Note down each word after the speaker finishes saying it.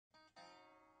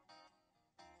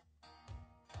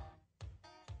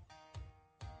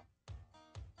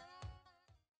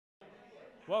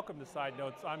Welcome to Side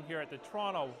Notes. I'm here at the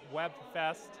Toronto Web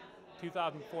Fest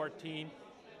 2014.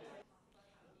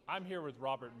 I'm here with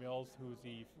Robert Mills, who's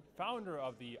the founder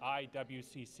of the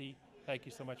IWCC. Thank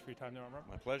you so much for your time, Robert.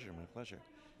 My pleasure, my pleasure.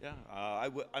 Yeah,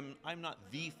 I'm not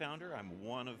the founder. I'm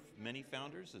one of many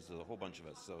founders. There's a whole bunch of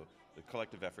us, so the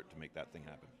collective effort to make that thing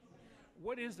happen.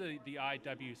 What is the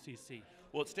IWCC?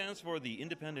 Well, it stands for the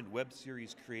Independent Web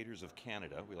Series Creators of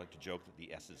Canada. We like to joke that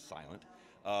the S is silent.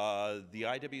 The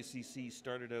IWCC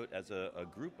started out as a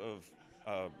group of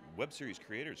web series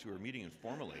creators who were meeting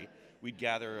informally. We'd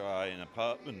gather in a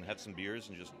pub and have some beers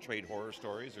and just trade horror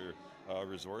stories or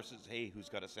resources. Hey, who's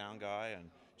got a sound guy? And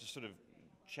just sort of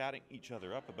chatting each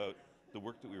other up about the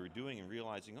work that we were doing and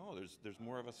realizing, oh, there's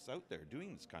more of us out there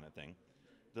doing this kind of thing.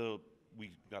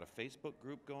 We got a Facebook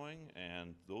group going,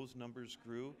 and those numbers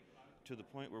grew to the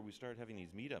point where we started having these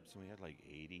meetups, and we had like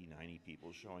 80, 90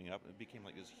 people showing up, and it became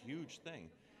like this huge thing.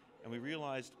 And we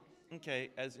realized, okay,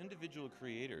 as individual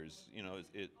creators, you know,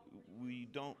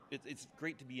 it's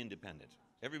great to be independent.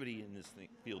 Everybody in this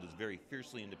field is very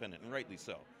fiercely independent, and rightly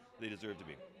so. They deserve to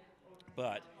be.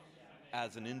 But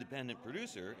as an independent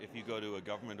producer, if you go to a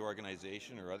government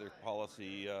organization or other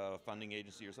policy funding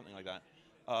agency or something like that,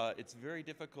 it's very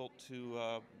difficult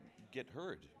to get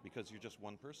heard because you're just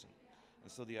one person.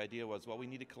 And so the idea was, well, we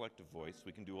need a collective voice.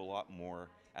 We can do a lot more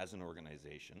as an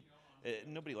organization.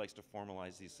 Nobody likes to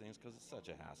formalize these things because it's such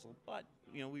a hassle, but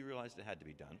you know, we realized it had to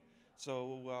be done.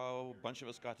 So a bunch of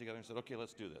us got together and said, okay,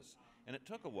 let's do this. And it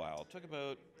took a while. It took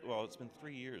about, well, it's been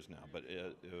 3 years now, but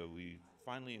we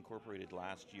finally incorporated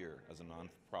last year as a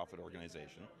non-profit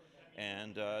organization.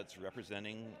 And it's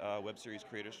representing web series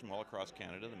creators from all across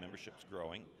Canada. The membership's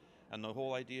growing. And the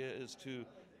whole idea is to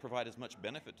provide as much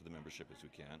benefit to the membership as we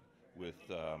can with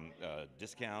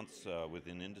discounts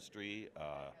within industry,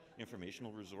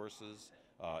 informational resources,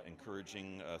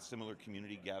 encouraging similar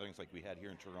community gatherings like we had here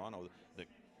in Toronto that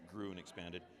grew and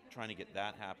expanded, trying to get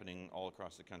that happening all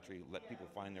across the country, let people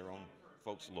find their own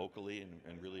folks locally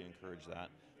and really encourage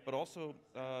that. But also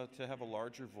to have a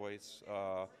larger voice,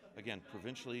 again,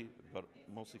 provincially, but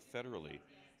mostly federally,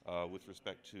 with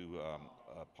respect to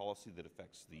policy that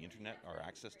affects the internet, our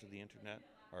access to the internet,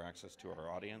 our access to our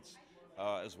audience,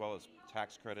 as well as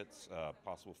tax credits,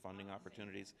 possible funding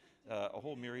opportunities, a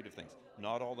whole myriad of things.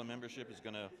 Not all the membership is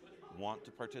going to want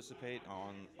to participate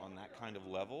on that kind of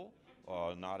level.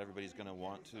 Not everybody's going to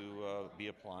want to be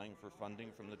applying for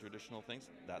funding from the traditional things.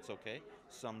 That's okay.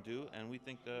 Some do, and we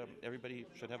think everybody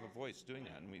should have a voice doing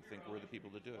that, and we think we're the people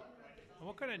to do it. And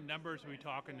what kind of numbers are we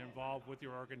talking involved with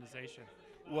your organization?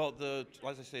 Well,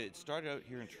 as I say, it started out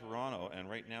here in Toronto, and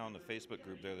right now in the Facebook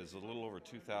group there's a little over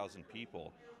 2,000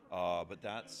 people, but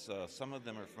that's some of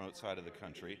them are from outside of the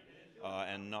country,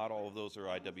 and not all of those are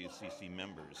IWCC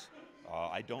members.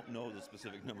 I don't know the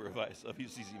specific number of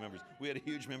IWCC members. We had a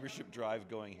huge membership drive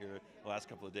going here the last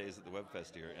couple of days at the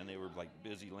WebFest here, and they were like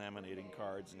busy laminating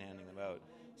cards and handing them out.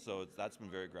 So that's been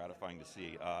very gratifying to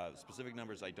see. Specific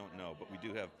numbers I don't know, but we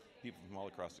do have people from all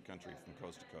across the country, from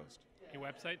coast to coast. Your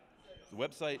website? The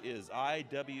website is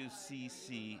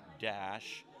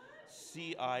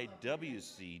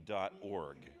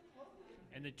iwcc-ciwc.org.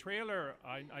 And the trailer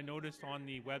I noticed on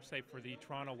the website for the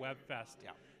Toronto Web Fest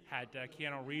had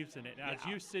Keanu Reeves in it. As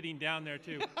you sitting down there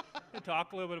too,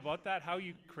 talk a little bit about that, how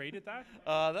you created that?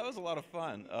 That was a lot of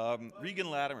fun.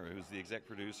 Regan Latimer, who's the exec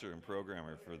producer and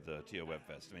programmer for the TO Web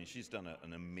Fest, I mean, she's done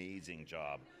an amazing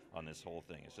job on this whole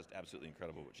thing. It's just absolutely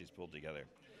incredible what she's pulled together.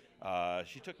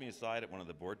 She took me aside at one of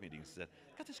the board meetings and said,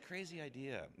 I got this crazy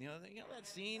idea. You know that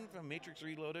scene from Matrix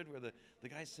Reloaded where the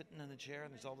guy's sitting in a chair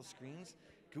and there's all the screens?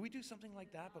 Could we do something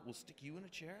like that, but we'll stick you in a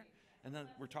chair? And then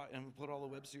we'll put all the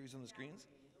web series on the screens?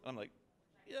 I'm like,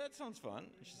 yeah, that sounds fun.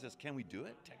 And she says, can we do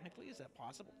it? Technically, is that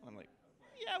possible? I'm like,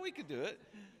 yeah, we could do it.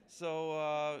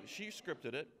 So she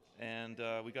scripted it, and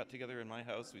we got together in my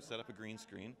house. We set up a green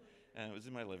screen, and it was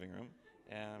in my living room.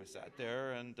 And we sat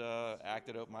there and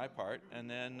acted out my part. And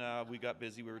then we got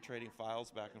busy. We were trading files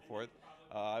back and forth.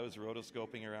 I was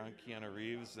rotoscoping around Keanu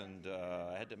Reeves, and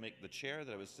I had to make the chair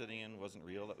that I was sitting in wasn't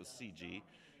real. That was CG.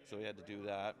 So we had to do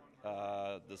that.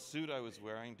 The suit I was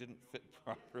wearing didn't fit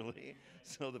properly.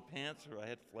 So the pants, I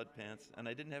had flood pants, and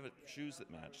I didn't have shoes that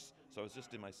matched. So I was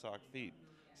just in my sock feet.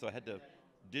 So I had to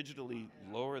digitally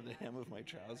lower the hem of my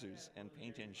trousers and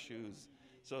paint in shoes.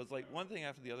 So it's like one thing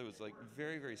after the other was like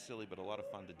very, very silly, but a lot of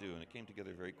fun to do, and it came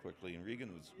together very quickly. And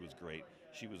Regan was great.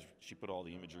 She put all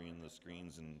the imagery in the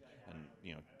screens and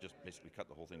you know, just basically cut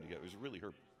the whole thing together. It was really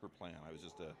her plan. I was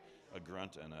just a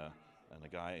grunt and a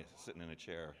guy sitting in a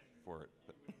chair for it.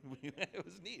 But it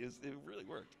was neat. It really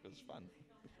worked. It was fun.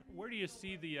 Where do you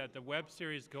see the web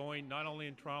series going, not only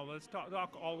in Toronto, let's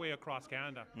talk all the way across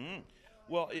Canada?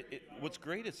 Well, what's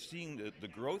great is seeing the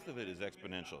growth of it is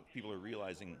exponential. People are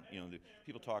realizing,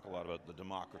 people talk a lot about the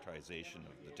democratization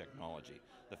of the technology.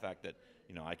 The fact that,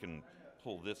 I can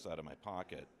pull this out of my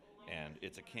pocket and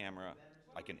it's a camera,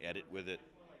 I can edit with it,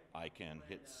 I can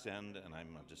hit send, and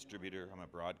I'm a distributor, I'm a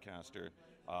broadcaster.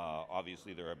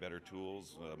 Obviously there are better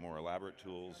tools, more elaborate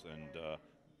tools,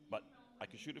 but I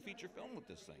can shoot a feature film with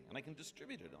this thing, and I can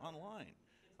distribute it online.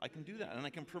 I can do that, and I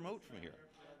can promote from here.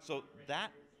 So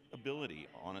that ability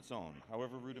on its own,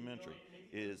 however rudimentary,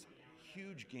 is a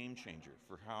huge game changer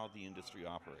for how the industry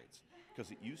operates.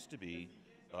 Because it used to be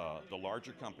the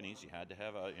larger companies, you had to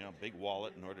have a big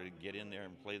wallet in order to get in there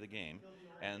and play the game,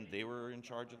 and they were in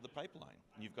charge of the pipeline.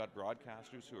 You've got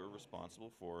broadcasters who are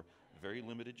responsible for very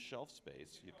limited shelf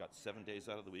space. You've got 7 days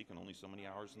out of the week and only so many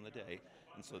hours in the day,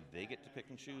 and so they get to pick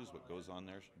and choose what goes on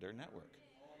their network.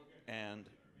 And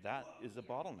that is a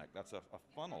bottleneck. That's a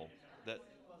funnel that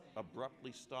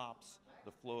abruptly stops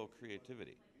the flow of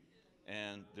creativity.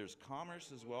 And there's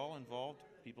commerce as well involved.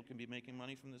 People can be making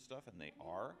money from this stuff, and they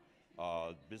are.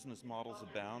 Business models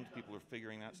abound. People are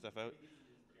figuring that stuff out.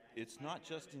 It's not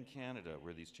just in Canada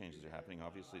where these changes are happening.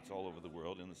 Obviously, it's all over the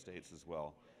world, in the States as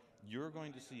well. You're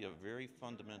going to see a very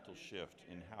fundamental shift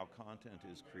in how content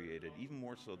is created, even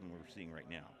more so than we're seeing right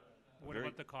now. What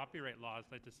about the copyright laws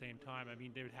at the same time? I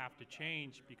mean, they would have to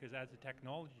change because as the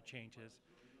technology changes,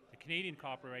 the Canadian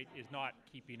copyright is not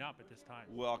keeping up at this time.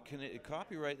 Well,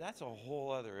 copyright, that's a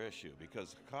whole other issue,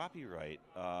 because copyright,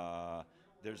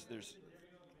 there's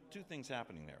two things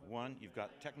happening there. One, you've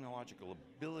got technological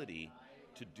ability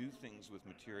to do things with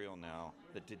material now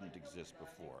that didn't exist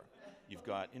before. You've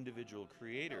got individual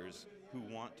creators who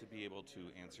want to be able to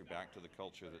answer back to the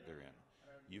culture that they're in.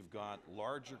 You've got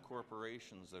larger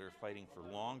corporations that are fighting for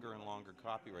longer and longer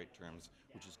copyright terms,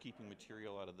 which is keeping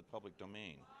material out of the public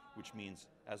domain, which means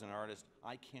as an artist,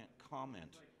 I can't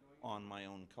comment on my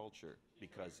own culture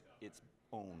because it's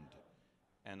owned.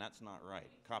 And that's not right.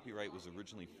 Copyright was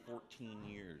originally 14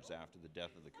 years after the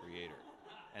death of the creator,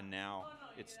 and now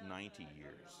it's 90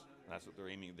 years. That's what they're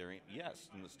aiming. Yes,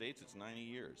 in the States it's 90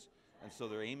 years. And so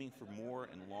they're aiming for more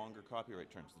and longer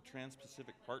copyright terms. The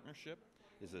Trans-Pacific Partnership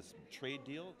is a trade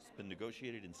deal. It's been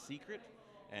negotiated in secret,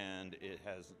 and it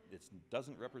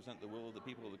doesn't represent the will of the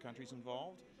people of the countries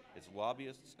involved. It's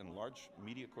lobbyists and large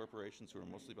media corporations who are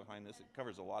mostly behind this. It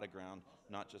covers a lot of ground,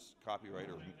 not just copyright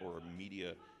or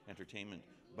media entertainment,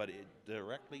 but it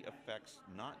directly affects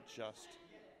not just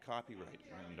copyright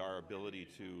and our ability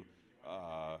to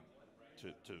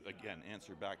again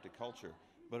answer back to culture,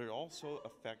 but it also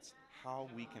affects how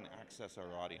we can access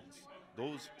our audience.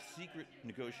 Those secret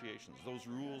negotiations, those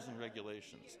rules and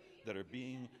regulations that are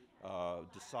being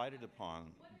decided upon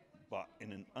but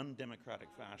in an undemocratic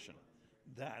fashion,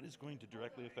 that is going to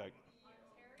directly affect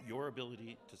your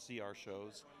ability to see our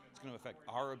shows. It's going to affect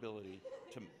our ability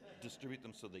to distribute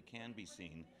them so they can be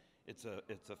seen. It's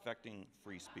affecting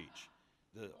free speech.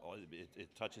 It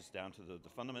touches down to the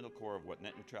fundamental core of what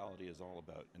net neutrality is all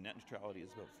about. And net neutrality is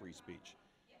about free speech.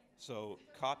 So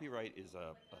copyright is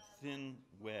a thin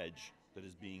wedge that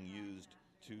is being used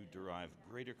to derive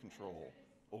greater control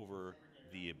over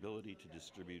the ability to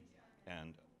distribute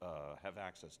and have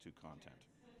access to content.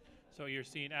 So you're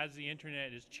seeing as the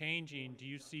internet is changing, do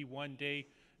you see one day,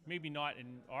 maybe not in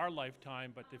our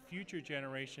lifetime, but the future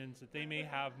generations, that they may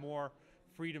have more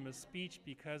freedom of speech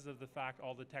because of the fact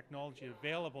all the technology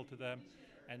available to them,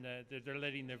 and they're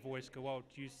letting their voice go out?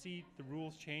 Do you see the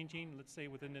rules changing, let's say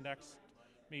within the next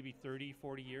maybe 30,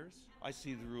 40 years? I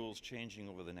see the rules changing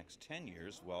over the next 10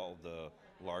 years while the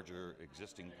larger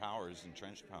existing powers,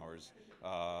 entrenched powers,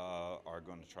 are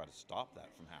going to try to stop that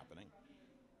from happening.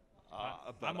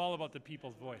 I'm all about the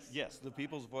people's voice. Yes, the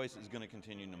people's voice is going to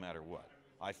continue no matter what.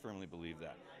 I firmly believe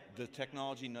that. The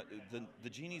technology, the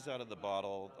genie's out of the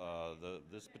bottle.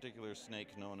 This particular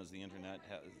snake known as the internet,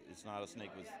 it's not a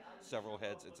snake with several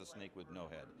heads, it's a snake with no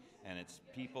head. And it's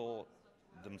people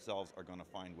themselves are going to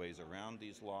find ways around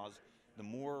these laws. The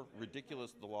more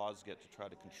ridiculous the laws get to try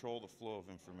to control the flow of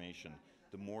information,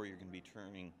 the more you're going to be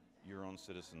turning your own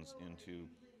citizens into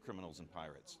criminals and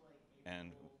pirates.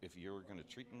 And if you're going to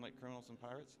treat them like criminals and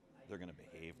pirates, they're going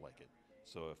to behave like it.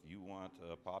 So if you want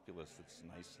a populace that's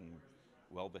nice and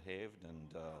well-behaved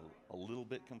and a little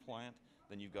bit compliant,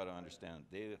 then you've got to understand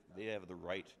they have the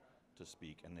right to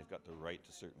speak, and they've got the right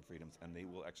to certain freedoms, and they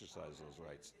will exercise those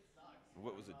rights.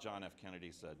 What was it John F.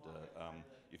 Kennedy said?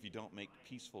 If you don't make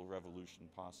peaceful revolution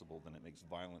possible, then it makes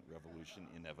violent revolution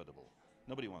inevitable.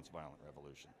 Nobody wants violent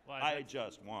revolution. Well, I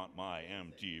just want my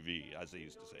MTV, as they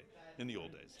used to say in the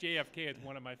old days. JFK is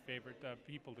one of my favorite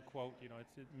people to quote. You know,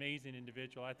 it's an amazing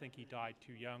individual. I think he died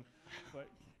too young. But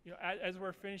You know, as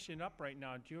we're finishing up right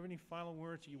now, do you have any final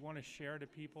words that you want to share to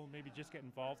people, maybe just get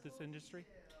involved in this industry?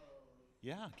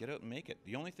 Yeah, get out and make it.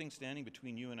 The only thing standing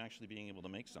between you and actually being able to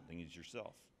make something is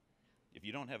yourself. If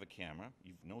you don't have a camera,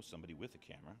 you know somebody with a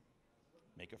camera,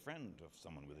 make a friend of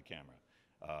someone with a camera.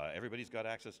 Everybody's got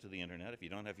access to the internet. If you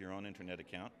don't have your own internet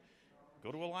account,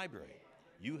 go to a library.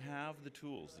 You have the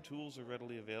tools. The tools are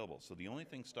readily available. So the only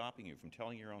thing stopping you from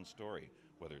telling your own story,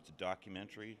 whether it's a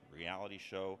documentary, reality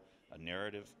show, a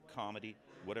narrative, comedy,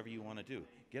 whatever you want to do,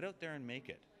 get out there and make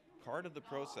it. Part of the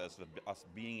process of us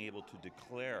being able to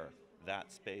declare that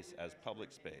space as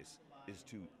public space is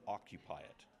to occupy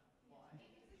it.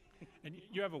 And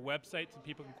you have a website so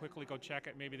people can quickly go check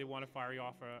it. Maybe they want to fire you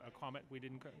off a comment we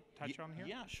didn't touch on here?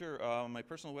 Yeah, sure. My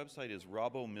personal website is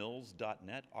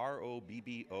robbomills.net,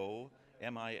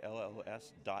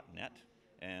 ROBBOMILLS.net.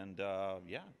 And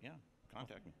yeah,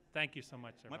 contact me. Thank you so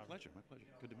much, sir. My pleasure.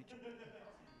 Good to meet you.